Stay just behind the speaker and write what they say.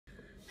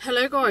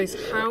Hello guys,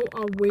 how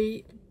are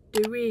we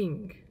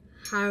doing?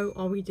 Guys?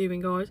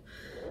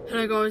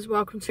 Hello guys,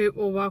 welcome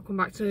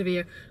back to the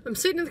video. I'm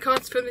sitting in the car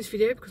to film this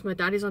video because my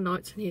dad is on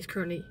nights and he's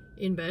currently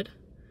in bed.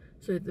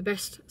 So the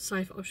best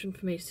safe option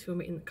for me is to film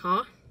it in the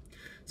car.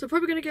 So I'm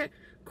probably going to get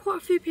quite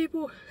a few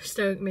people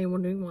staring at me and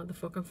wondering why the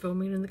fuck I'm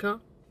filming in the car.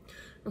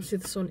 Obviously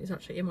the sun is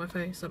actually in my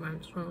face, so I'm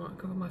just trying to like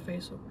cover my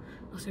face up.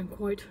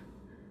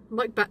 I'm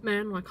like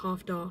Batman, like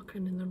half dark,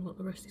 and then like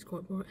the rest is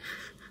quite bright.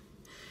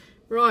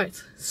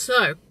 Right,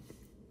 so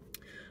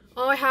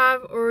I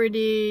have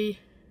already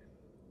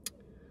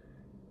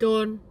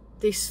done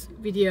this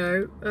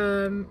video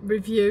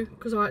review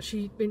because I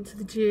actually been to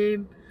the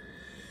gym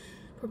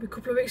probably a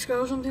couple of weeks ago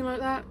or something like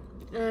that,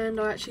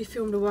 and I actually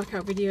filmed a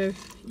workout video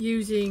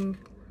using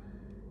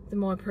the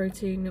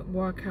MyProtein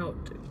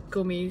Workout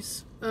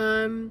Gummies.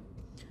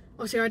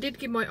 Obviously I did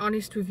give my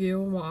honest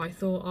review on what I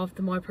thought of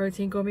the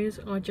MyProtein Gummies.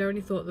 I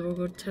generally thought they were a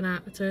good 10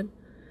 out of 10,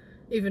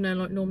 even though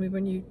like normally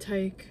when you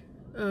take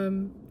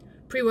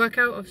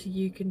pre-workout, obviously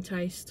you can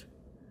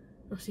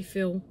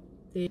feel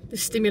the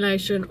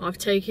stimulation of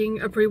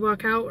taking a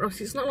pre-workout.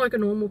 Obviously it's not like a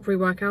normal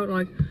pre-workout.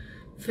 Like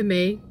for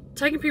me,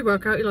 taking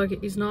pre-workout like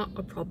it is not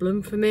a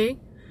problem for me,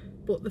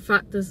 but the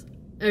fact is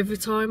every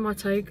time I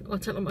take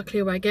like my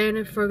clear weight gain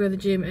before I go to the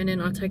gym, and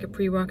then I take a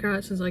pre-workout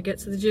as soon as I get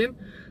to the gym,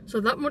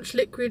 so that much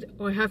liquid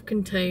I have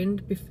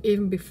contained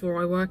even before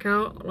I work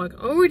out. Like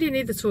I already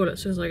need the toilet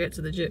as soon as I get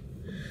to the gym.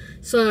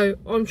 So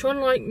I'm trying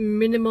to like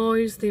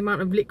minimize the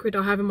amount of liquid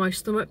I have in my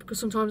stomach, because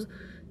sometimes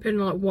depending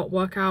on like what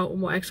workout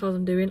and what exercise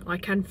I'm doing, I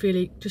can feel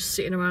it just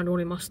sitting around all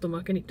in my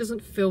stomach, and it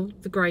doesn't feel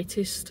the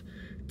greatest,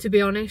 to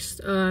be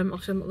honest.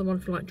 Obviously I'm not the one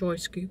for like dry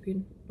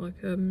scooping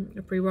like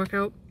a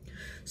pre-workout.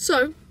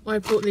 So I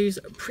bought these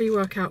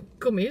pre-workout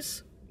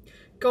gummies.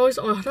 Guys,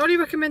 I highly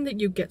recommend that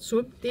you get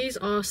some. These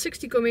are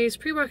 60 gummies,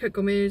 pre-workout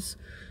gummies.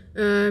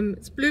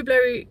 It's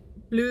blueberry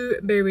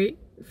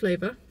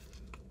flavour.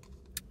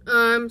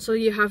 So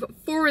you have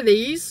 4 of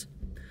these,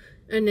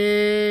 and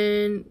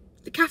then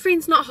the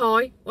caffeine's not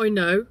high. I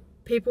know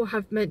people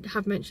have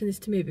mentioned this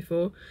to me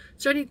before.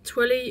 It's only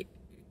 20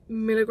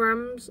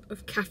 milligrams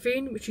of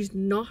caffeine, which is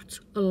not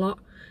a lot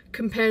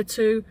compared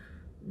to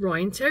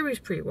Ryan Terry's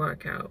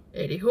pre-workout,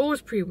 Eddie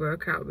Hall's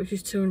pre-workout, which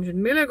is 200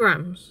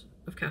 milligrams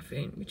of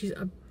caffeine, which is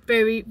a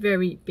very,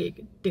 very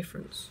big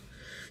difference.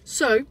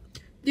 So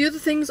the other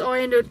things I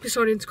ended up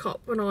deciding to cop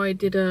when I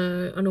did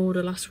an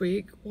order last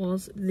week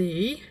was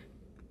the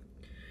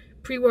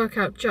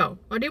pre-workout gel.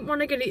 I didn't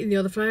want to get it in the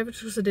other flavour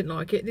because I didn't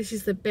like it. This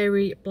is the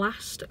Berry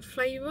Blast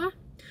flavour.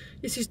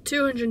 This is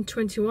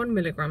 221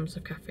 milligrams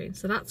of caffeine,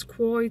 so that's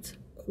quite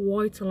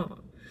a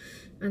lot.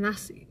 And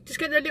that's just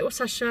get the little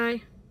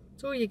sachet.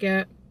 That's all you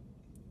get,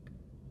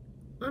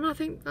 and I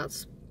think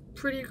that's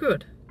pretty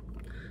good.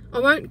 I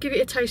won't give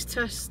it a taste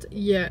test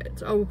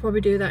yet. I will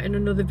probably do that in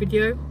another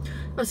video.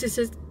 As it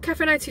says,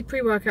 caffeinated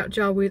pre-workout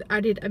gel with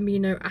added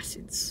amino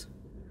acids.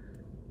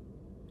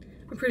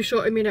 I'm pretty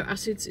sure amino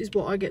acids is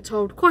what I get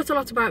told quite a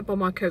lot about by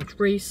my coach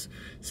REECE,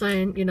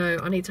 saying, you know,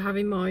 I need to have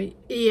in my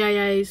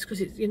EAAs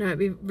because it's, you know, it'd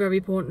be very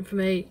important for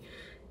me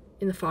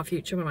in the far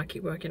future when I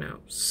keep working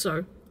out.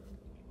 So,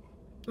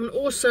 and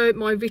also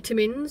my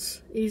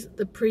vitamins is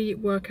the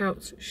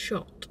pre-workout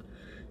shot.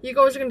 You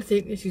guys are going to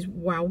think this is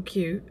wow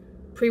cute.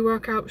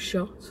 Pre-workout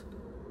shot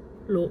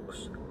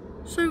looks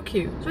so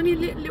cute. It's only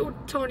a little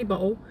tiny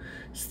bottle.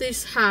 So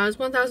this has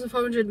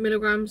 1,500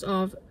 milligrams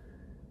of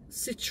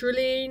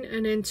citrulline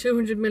and then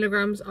 200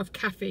 milligrams of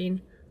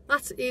caffeine.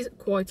 That is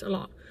quite a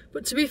lot.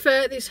 But to be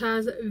fair, this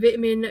has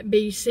vitamin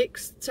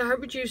B6 to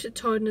help reduce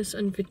tiredness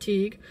and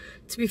fatigue.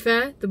 To be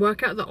fair, the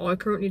workout that I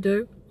currently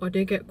do, I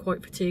do get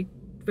quite fatigued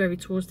very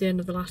towards the end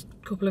of the last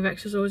couple of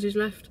exercises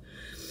left.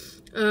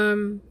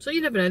 So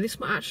you never know, this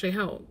might actually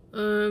help.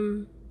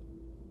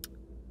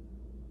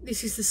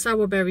 This is the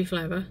sour berry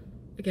flavour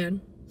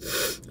again.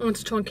 I want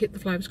to try and keep the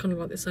flavours kind of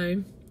like the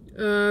same.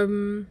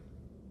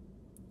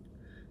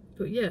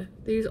 But yeah,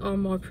 these are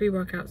my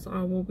pre-workouts that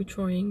I will be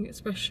trying,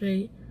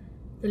 especially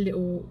the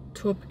little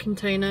tub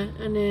container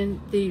and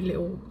then the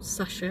little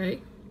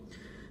sachet.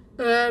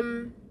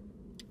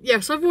 Yeah,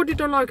 so I've already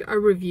done like a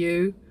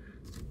review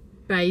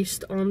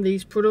based on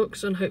these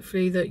products, and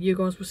hopefully that you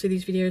guys will see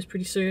these videos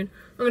pretty soon.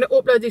 I'm going to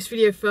upload this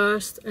video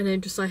first and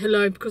then just say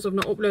hello, because I've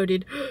not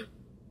uploaded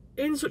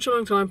in such a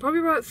long time,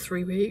 probably about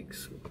 3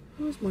 weeks.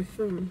 Where's my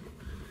phone?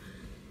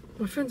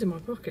 My phone's in my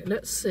pocket.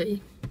 Let's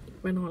see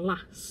when I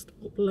last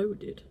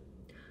uploaded.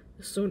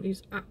 The sun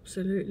is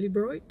absolutely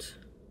bright.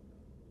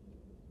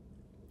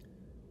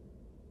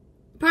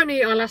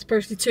 Apparently I last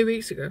posted 2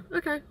 weeks ago.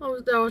 Okay, I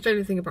was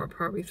only thinking about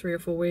probably 3 or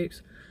 4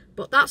 weeks,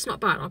 but that's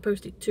not bad. I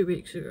posted 2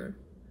 weeks ago.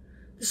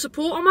 The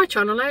support on my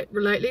channel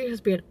lately has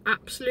been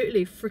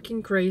absolutely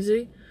freaking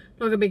crazy.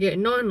 Like I've been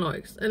getting 9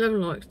 likes, 11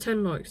 likes,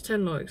 10 likes,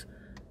 10 likes.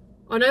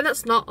 I know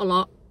that's not a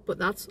lot, but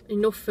that's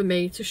enough for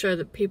me to show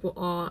that people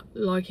are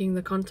liking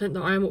the content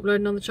that I am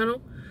uploading on the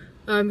channel,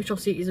 which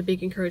obviously is a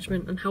big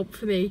encouragement and help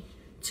for me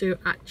to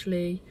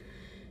actually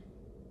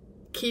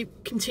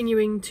keep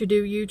continuing to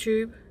do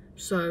YouTube.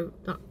 So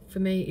that for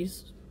me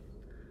is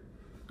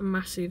a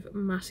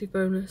massive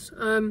bonus.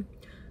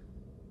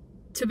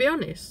 To be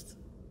honest,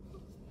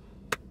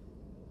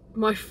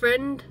 my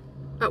friend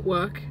at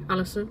work,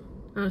 Alison,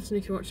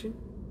 if you're watching,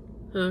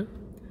 hello.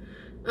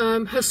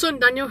 Her son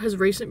Daniel has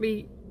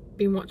recently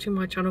been watching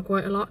my channel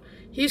quite a lot.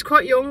 He's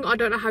quite young. I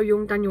don't know how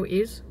young Daniel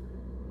is,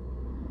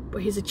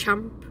 but he's a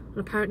champ, and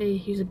apparently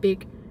he's a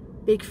big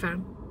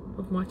fan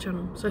of my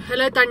channel. So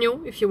hello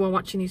Daniel, if you are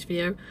watching this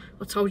video.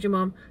 I told your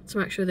mum to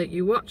make sure that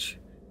you watch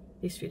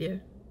this video,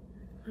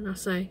 and I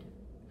say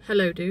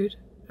hello dude,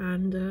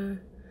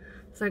 and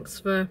thanks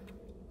for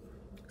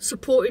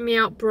supporting me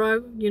out,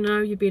 bro. You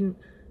know, you've been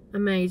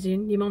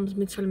amazing. Your mum's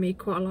been telling me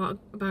quite a lot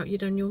about you,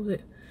 Daniel,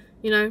 that,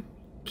 you know,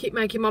 keep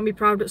making mummy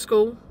proud at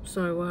school.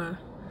 So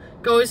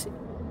guys,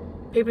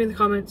 people in the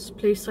comments,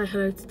 please say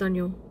hello to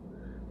Daniel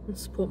and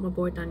support my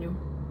boy Daniel,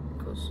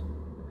 because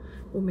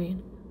will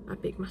mean a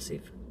big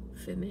massive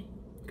for me,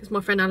 because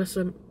my friend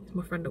Alison is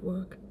my friend at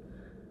work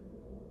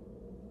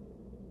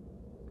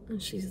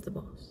and she's the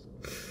boss.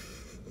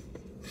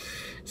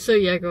 So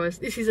yeah guys,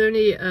 this is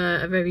only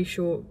a very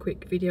short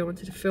quick video I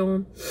wanted to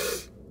film.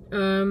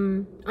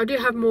 I do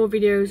have more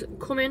videos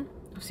coming.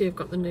 Obviously I've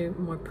got the new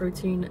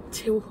MyProtein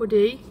Teal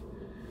hoodie.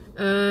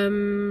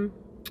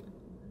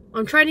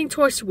 I'm training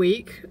twice a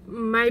week,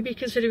 maybe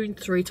considering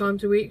 3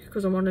 times a week,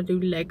 because I want to do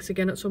legs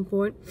again at some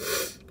point.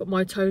 But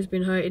my toe's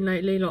been hurting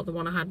lately, like the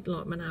one I had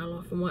like my nail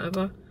off and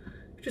whatever.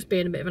 Just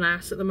being a bit of an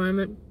ass at the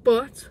moment,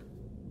 but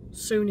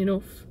soon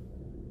enough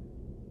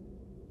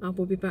I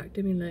will be back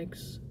doing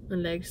legs.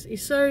 And legs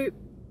is so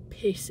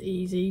piss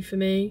easy for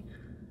me.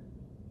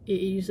 It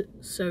is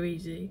so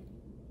easy,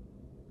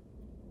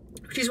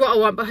 which is what I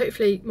want. But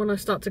hopefully when I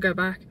start to go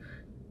back,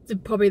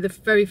 probably the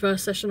very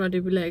first session I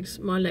do with legs,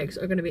 my legs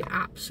are going to be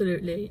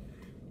absolutely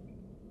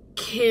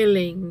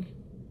killing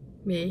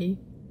me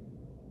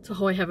to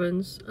high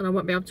heavens, and I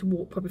won't be able to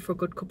walk probably for a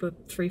good couple of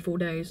 3-4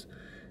 days,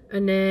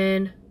 and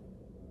then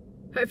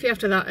hopefully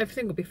after that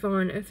everything will be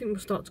fine. Everything will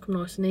start to come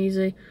nice and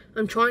easy.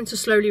 I'm trying to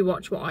slowly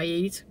watch what I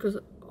eat, because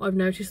I've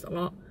noticed a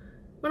lot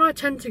when I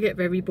tend to get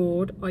very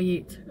bored, I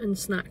eat and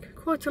snack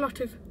quite a lot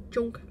of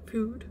junk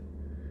food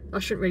I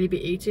shouldn't really be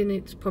eating.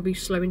 It's probably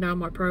slowing down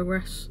my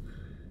progress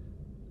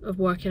of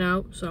working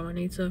out, so I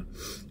need to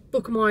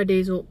book my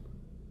ideas up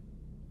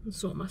and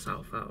sort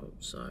myself out.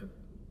 So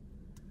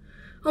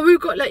I will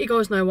let you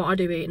guys know what I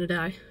do eat in a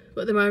day,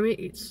 but at the moment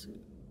it's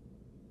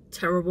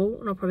terrible,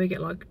 and I'll probably get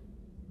like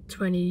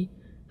 20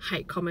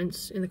 hate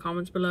comments in the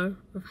comments below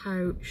of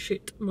how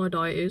shit my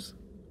diet is,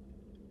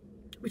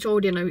 which I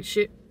already know it's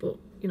shit, but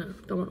you know,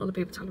 don't want other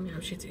people telling me how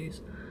shit it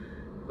is.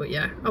 But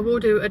yeah, I will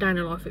do a day in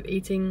the life of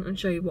eating and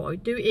show you what I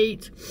do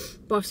eat.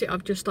 But obviously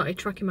I've just started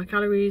tracking my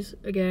calories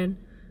again,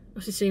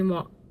 obviously seeing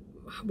what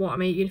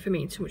I'm eating, if I'm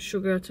eating too much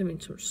sugar, if I'm eating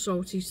too much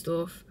salty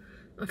stuff,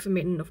 if I'm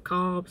eating enough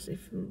carbs,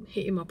 if I'm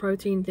hitting my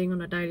protein thing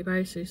on a daily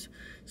basis.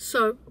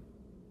 So,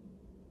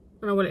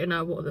 and I will let you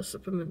know what are the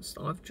supplements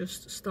that I've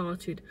just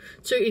started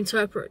to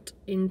incorporate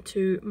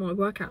into my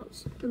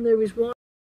workouts. And there is one